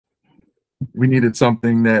we needed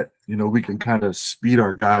something that, you know, we can kind of speed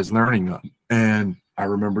our guys' learning up. And I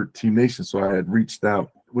remember Team Nation, so I had reached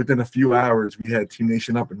out. Within a few hours, we had Team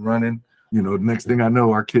Nation up and running. You know, the next thing I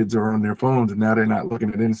know, our kids are on their phones, and now they're not looking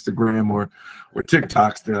at Instagram or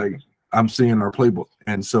TikToks. They're like, I'm seeing our playbook.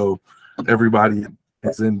 And so everybody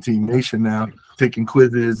is in Team Nation now, taking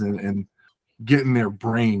quizzes and getting their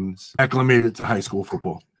brains acclimated to high school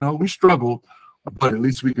football. You know, we struggled, but at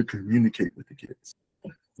least we could communicate with the kids.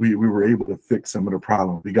 We were able to fix some of the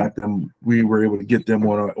problems. We were able to get them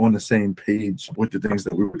on the same page with the things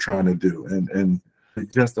that we were trying to do. And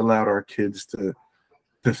it just allowed our kids to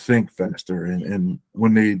think faster. And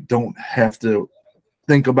when they don't have to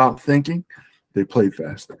think about thinking, they play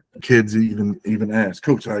faster. Kids even ask,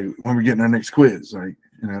 Coach, when we're getting our next quiz, like,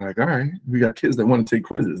 and they're like, all right, we got kids that want to take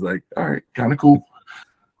quizzes. Like, all right, kind of cool.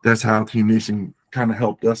 That's how Team Nation kind of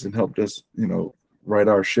helped us, you know, right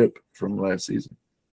our ship from last season.